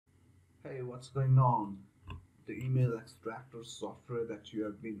Hey, what's going on? The email extractor software that you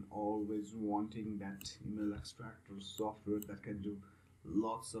have been always wanting, that email extractor software that can do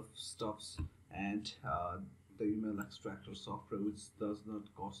lots of stuffs, and the email extractor software which does not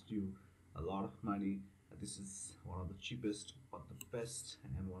cost you a lot of money. This is one of the cheapest but the best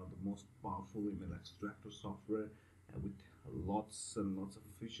and one of the most powerful email extractor software with lots and lots of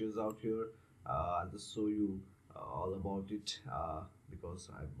features out here. I'll just show you all about it because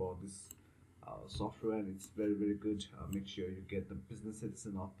I bought this software and it's very good. Make sure you get the business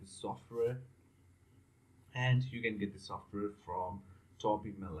edition of this software, and you can get the software from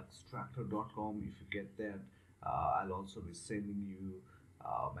topemailextractor.com. If you get that, I'll also be sending you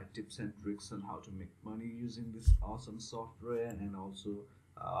my tips and tricks on how to make money using this awesome software, and also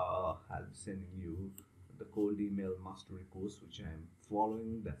I'll be sending you the cold email mastery course which I'm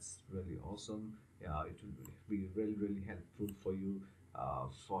following. That's really awesome. It will be really helpful for you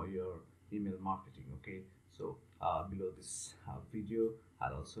for your email marketing. Okay, so below this video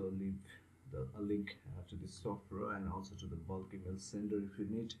I'll also leave a link to this software and also to the bulk email sender if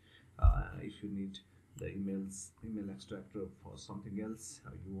you need the email extractor for something else.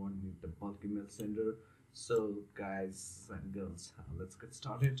 You won't need the bulk email sender. So guys and girls, let's get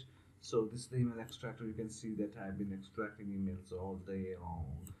started. So this is the email extractor. You can see that I've been extracting emails all day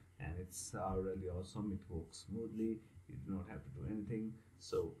long, and it's really awesome. It works smoothly. You do not have to do anything.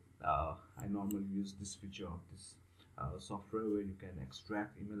 So I normally use this feature of this software where you can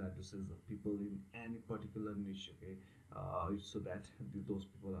extract email addresses of people in any particular niche. Okay, so that those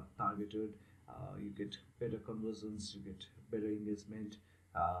people are targeted. You get better conversions, you get better engagement.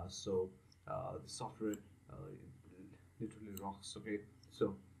 The software literally rocks. Okay,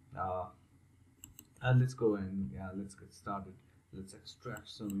 so uh, let's go and let's get started. Let's extract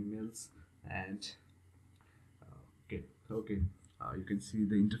some emails and okay. You can see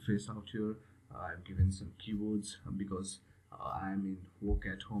the interface out here. I've given some keywords because I'm in work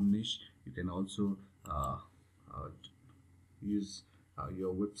at home niche. You can also uh, use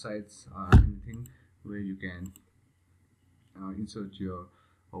your websites or anything where you can insert your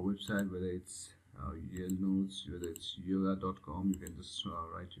website, whether it's Yale Notes, whether it's yoga.com. You can just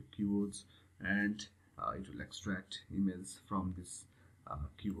write your keywords, and it will extract emails from this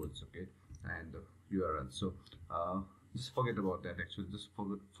keywords, okay, and the URL. So just forget about that. Actually, just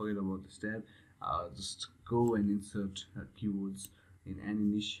forget about this tab. Just go and insert keywords in any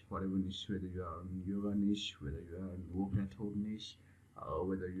niche, whatever niche, whether you are in yoga niche, whether you are in work at home niche,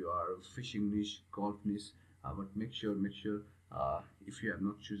 whether you are fishing niche, golf niche. But make sure if you have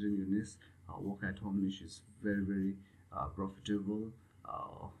not chosen your niche, work at home niche is very profitable.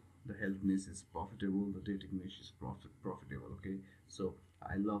 The health niche is profitable. The dating niche is profitable. Okay, so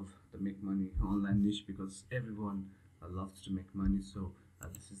I love the make money online niche because everyone loves to make money. So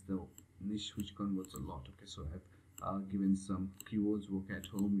this is the niche which converts a lot. Okay, so I've given some keywords. Work at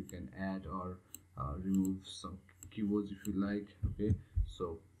home. You can add or remove some keywords if you like. Okay,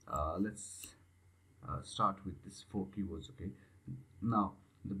 so let's start with this 4 keywords. Okay, now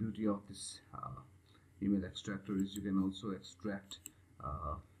the beauty of this email extractor is you can also extract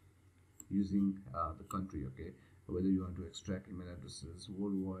using the country. Okay, whether you want to extract email addresses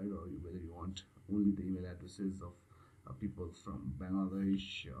worldwide or whether you want only the email addresses of people from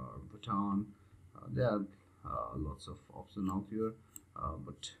Bangladesh or Bhutan. There are lots of options out here,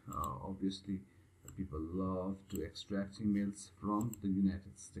 but obviously people love to extract emails from the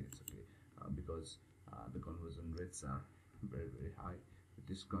United States. Okay, because the conversion rates are very high with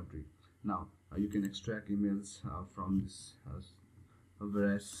this country. Now you can extract emails from this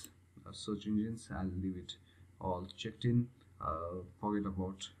various search engines. I'll leave it all checked in. Forget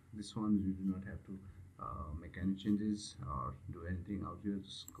about this one. You do not have to make any changes or do anything out here.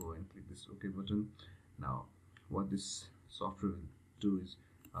 Just go and click this OK button. Now what this software will do is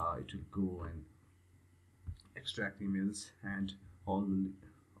it will go and extract emails, and all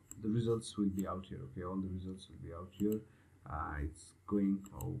the results will be out here. Okay, all the results will be out here. It's going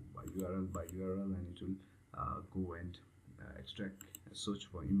by URL, and it will go and extract search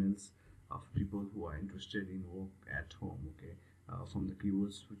for emails of people who are interested in work at home. Okay, from the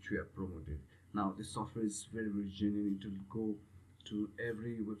keywords which we have promoted. Now this software is very genuine. It will go to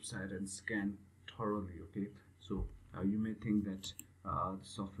every website and scan thoroughly. Okay, so you may think that the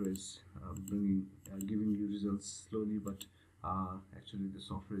software is giving you results slowly, but actually the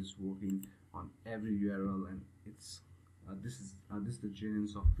software is working on every URL, and it's this is the genuine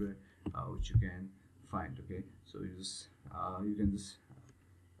software which you can find. Okay, so you can just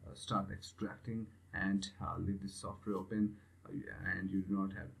start extracting and leave this software open, and you do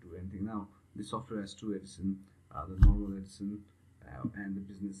not have to do anything. Now this software has 2 editions, the normal edition and the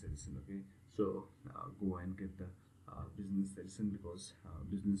business edition. Okay, so go and get the business edition, because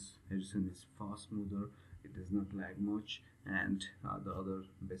business edition is far smoother, it does not lag much, and the other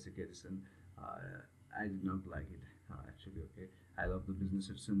basic edition, I did not like it actually. Okay, I love the business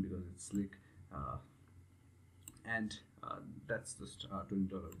edition because it's slick, uh, and that's just $20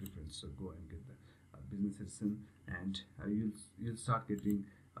 difference. So go and get the business edition, and you'll start getting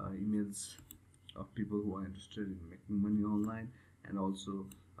emails of people who are interested in making money online, and also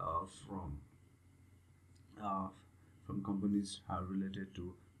uh, from uh, from companies related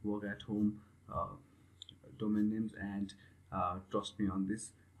to work at home domain names. And trust me on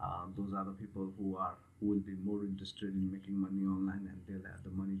this, those are the people who will be more interested in making money online, and they'll have the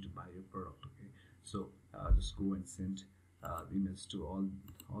money to buy your product. Okay, so just go and send emails to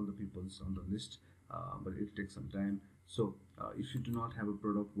all the peoples on the list, but it takes some time. So if you do not have a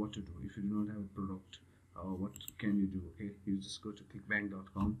product, what to do? If you do not have a product, what can you do? Okay, you just go to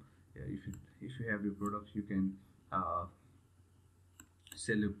clickbank.com. Yeah, if you have your product, you can uh,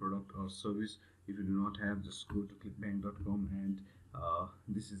 sell your product or service. If you do not have, just go to clickbank.com, and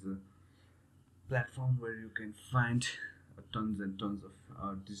this is a platform where you can find tons and tons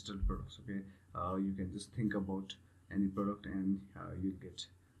of digital products. Okay, you can just think about any product, and you'll get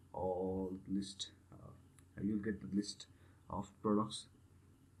all list you'll get the list of products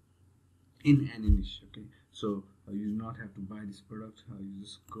in any niche. Okay, so you do not have to buy this product, you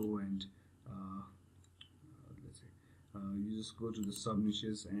just go and let's say you just go to the sub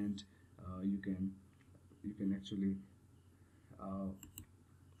niches, and you can actually uh,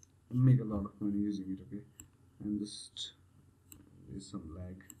 make a lot of money using it. Okay, and just there's some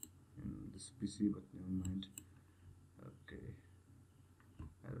lag in this PC, but never mind. Okay,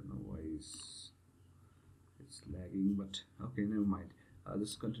 I don't know why it's lagging, but okay, never mind.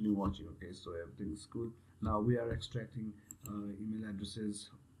 Just continue watching. Okay, so everything's cool. Now we are extracting email addresses.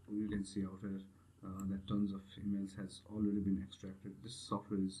 You can see out here that tons of emails has already been extracted. This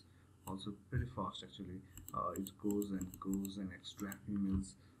software is also pretty fast actually. It goes and extract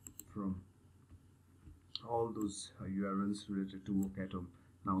emails from all those URLs related to work at home.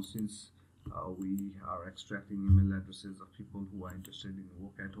 Now since we are extracting email addresses of people who are interested in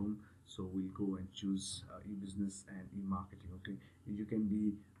work at home, so we'll go and choose e-business and e-marketing. Okay, you can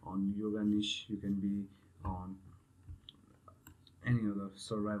be on yoga niche, you can be on any other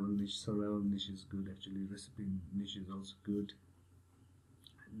survival niche. Survival niche is good actually. Recipe niche is also good.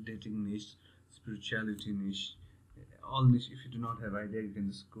 Dating niche, spirituality niche, all niche. If you do not have idea, you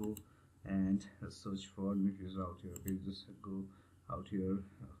can just go and search for niches out here. Okay, just go out here,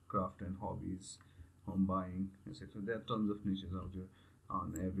 craft and hobbies, home buying, etc. There are tons of niches out here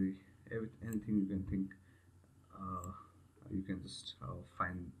on every anything you can think. uh, you can just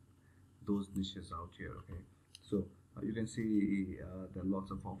find those niches out here. Okay, so you can see there are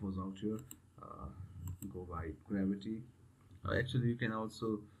lots of offers out here. uh, go by gravity. Actually you can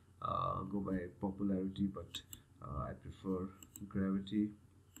also go by popularity, but I prefer gravity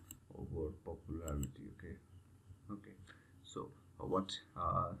over popularity. Okay, okay, so what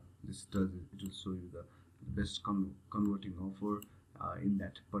this does is it will show you the best converting offer in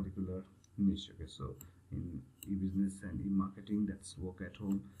that particular niche. Okay, so in e-business and e-marketing, that's work at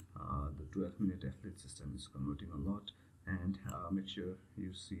home, the 12-minute affiliate system is converting a lot. And make sure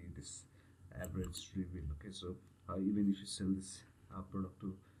you see this average reveal. Okay, so even if you sell this product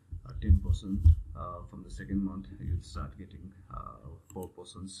to 10%, from the second month you'll start getting 4%,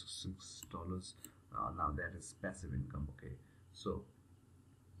 $6. Now that is passive income. Okay, so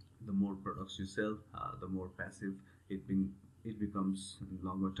the more products you sell, the more passive it becomes in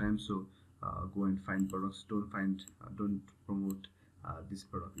longer time. So go and find products. Don't promote this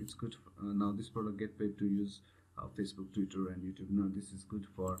product. It's good now this product get paid to use Facebook, Twitter and YouTube. Now this is good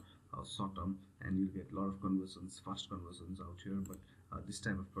for short term, and you'll get a lot of conversions, fast conversions out here. But this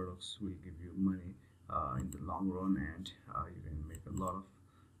type of products will give you money in the long run, and you can make a lot of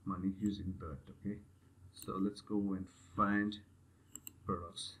money using that. Okay, so let's go and find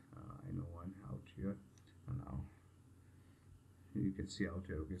products. I know one out here. And now you can see out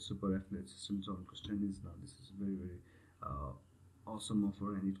here. Okay, super affiliate systems on Costanis. Now this is very awesome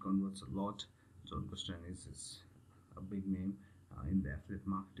offer, and it converts a lot. John Costanis is a big name in the affiliate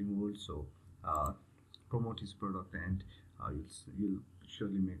marketing world, so promote his product, and you'll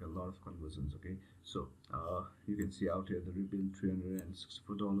surely make a lot of conversions. Okay, so you can see out here the rebill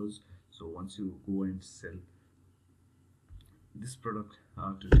 $364. So once you go and sell this product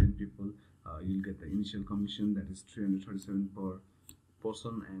to 10 people, you'll get the initial commission, that is $337 per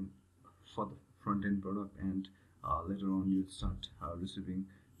person, and for the front end product, and later on you'll start receiving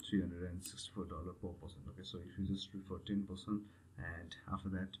 $364 per person. Okay, so if you just refer 10%, and after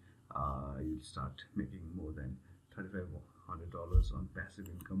that you'll start making more than $3,500 on passive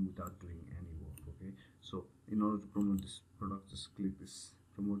income without doing any work. Okay, so in order to promote this product, just click this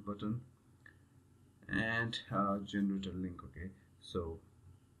promote button and generate a link. Okay, so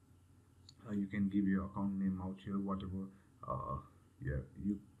you can give your account name out here, whatever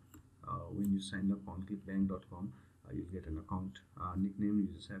you when you sign up on clickbank.com, you'll get an account nickname. You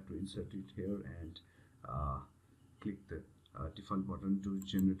just have to insert it here and click the default button to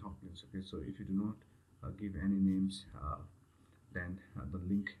generate hot links. Okay, so if you do not give any names, then the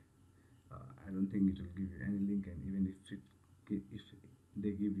link, I don't think it will give you any link, and even if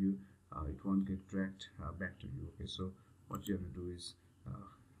they give you, it won't get tracked back to you. Okay, so what you have to do is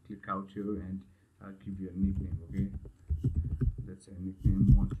click out here and give your nickname. Okay, let's say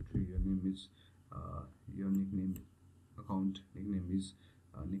nickname 123. Your name is your nickname account nickname is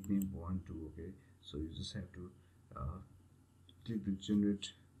nickname 12. Okay, so you just have to click the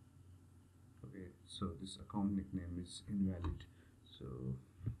generate. Okay, so this account nickname is invalid, so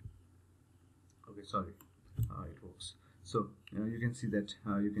okay, sorry, it works. So you can see that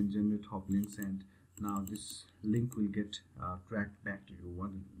you can generate hop links, and now this link will get tracked back to you. What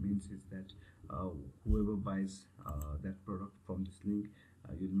it means is that whoever buys that product from this link,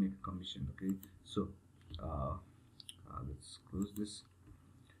 you'll make a commission. Okay, so let's close this.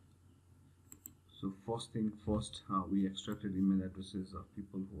 So first thing first, we extracted email addresses of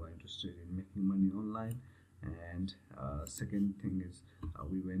people who are interested in making money online, and second thing is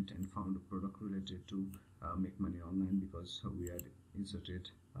we went and found a product related to make money online, because we had inserted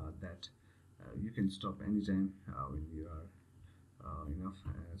that you can stop anytime when you are enough.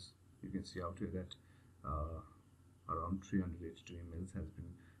 As you can see out here that around 382 emails has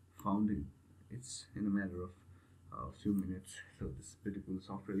been found. It's in a matter of a few minutes. So this is pretty cool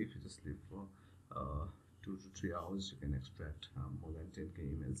software. If you just live for 2 to 3 hours, you can extract more than 10k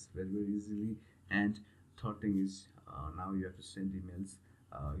emails very easily. And third thing is now you have to send emails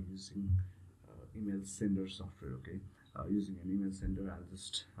using email sender software. Okay, using an email sender, I'll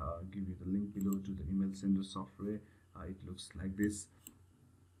just give you the link below to the email sender software. It looks like this,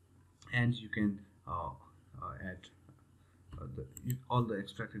 and you can add all the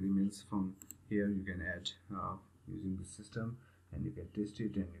extracted emails from here. You can add using the system, and you can test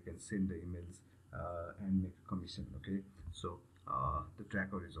it, and you can send the emails and make a commission. Okay, so the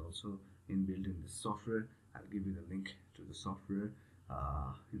tracker is also inbuilt in this software. I'll give you the link to the software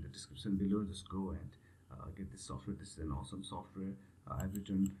in the description below. Just go and get this software. This is an awesome software. I've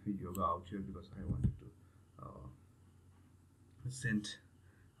written yoga out here because I wanted to send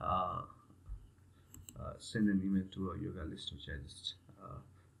an email to a yoga list, which I just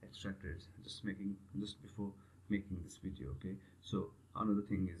extracted just before making this video. Okay, so another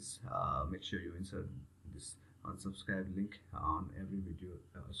thing is make sure you insert this unsubscribe link on every video,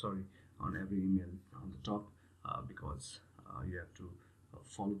 on every email on the top, because you have to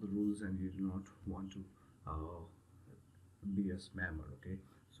follow the rules, and you do not want to be a spammer. Okay,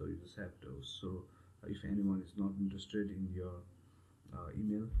 so you just have to. So if anyone is not interested in your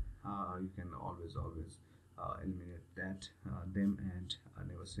email, you can always eliminate them and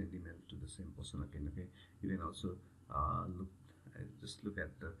never send email to the same person again. Okay, you can also just look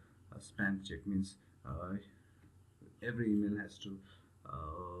at the spam check. Means every email has to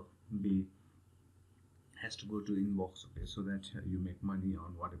go to inbox. Okay, so that you make money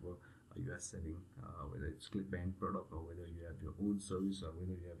on whatever you are selling, whether it's ClickBank product, or whether you have your own service, or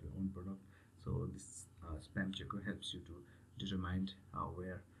whether you have your own product. So this spam checker helps you to determine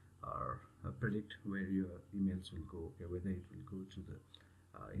where or predict where your emails will go. Okay, whether it will go to the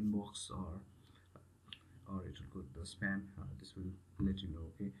inbox or it will go to the spam. This will let you know.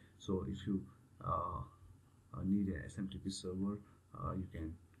 Okay, so if you need a SMTP server, you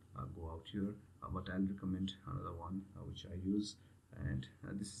can go out here, but I'll recommend another one which I use, and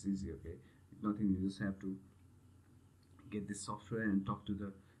this is easy. Okay, nothing, you just have to get this software and talk to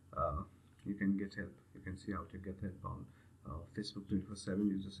the you can get help. You can see how to get help on Facebook 24/7.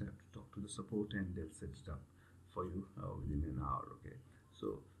 You just have to talk to the support, and they'll set it up for you within an hour. Okay,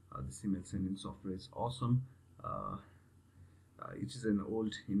 so this email sending software is awesome. It is an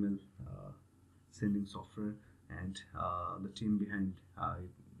old email sending software, and the team behind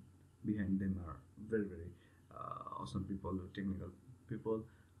them are very awesome people, technical people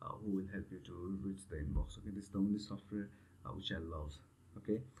who will help you to reach the inbox. Okay, this is the only software which I love.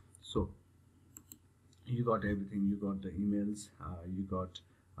 Okay, so you got everything. You got the emails, you got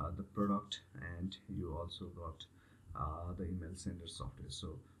the product, and you also got the email sender software.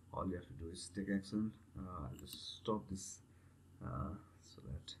 So all you have to do is take action. I'll just stop this so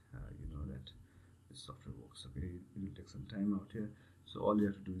that you know that this software works. Okay, it will take some time out here. So all you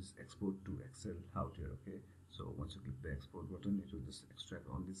have to do is export to Excel out here. Okay, so once you click the export button, it will just extract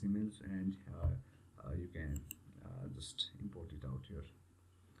all these emails, and you can just import it out here.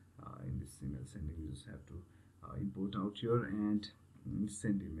 In this email sending, you just have to import out here and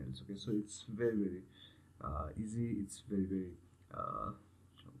send emails. Okay, so it's very easy. It's very uh,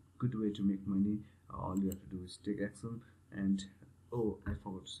 good way to make money. All you have to do is take action. And oh, I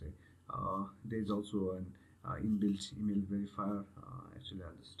forgot to say, there is also an inbuilt email verifier. Actually,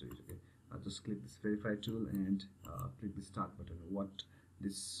 I'll just do it. Okay, I'll just click this verify tool and click the start button. What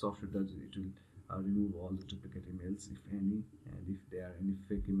this software does, it will remove all the duplicate emails, if any, and if there are any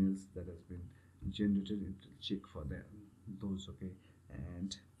fake emails that has been generated, it will check for them, those. Okay,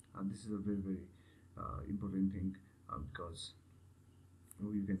 and this is a very important thing, because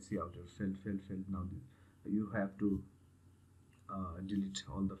you can see out here failed. Now you have to delete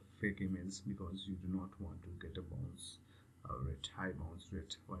all the fake emails, because you do not want to get a bounce rate, high bounce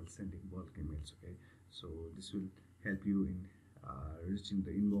rate while sending bulk emails. Okay, so this will help you in reaching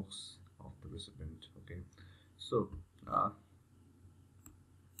the inbox of the recipient. Okay, so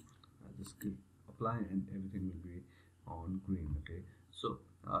just click apply and everything will be on green. Okay, so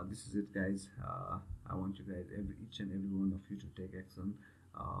this is it, guys. I want you guys, each and every one of you, to take action.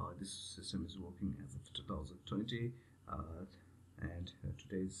 This system is working as of 2020, and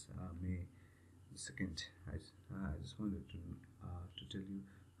today's May 2nd. I just wanted to tell you,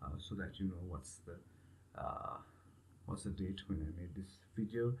 so that you know what's the date when I made this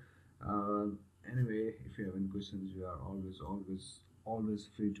video. Anyway, if you have any questions, you are always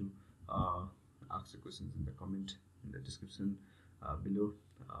free to ask the questions in the comment, in the description below,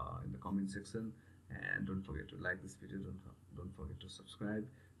 in the comment section. And don't forget to like this video. Don't forget to subscribe.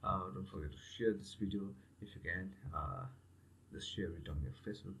 Don't forget to share this video if you can. Just share it on your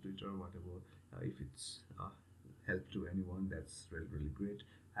Facebook, Twitter, whatever. If it's help to anyone, that's really great.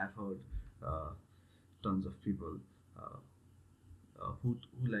 I've heard tons of people who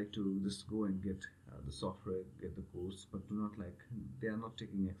like to just go and get the software, get the course, but they are not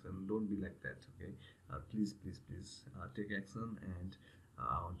taking action. Don't be like that. Okay, please take action. And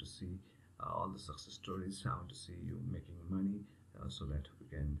I want to see all the success stories. I want to see you making money, so that we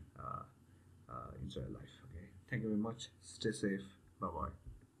can enjoy life. Okay, thank you very much. Stay safe. Bye bye.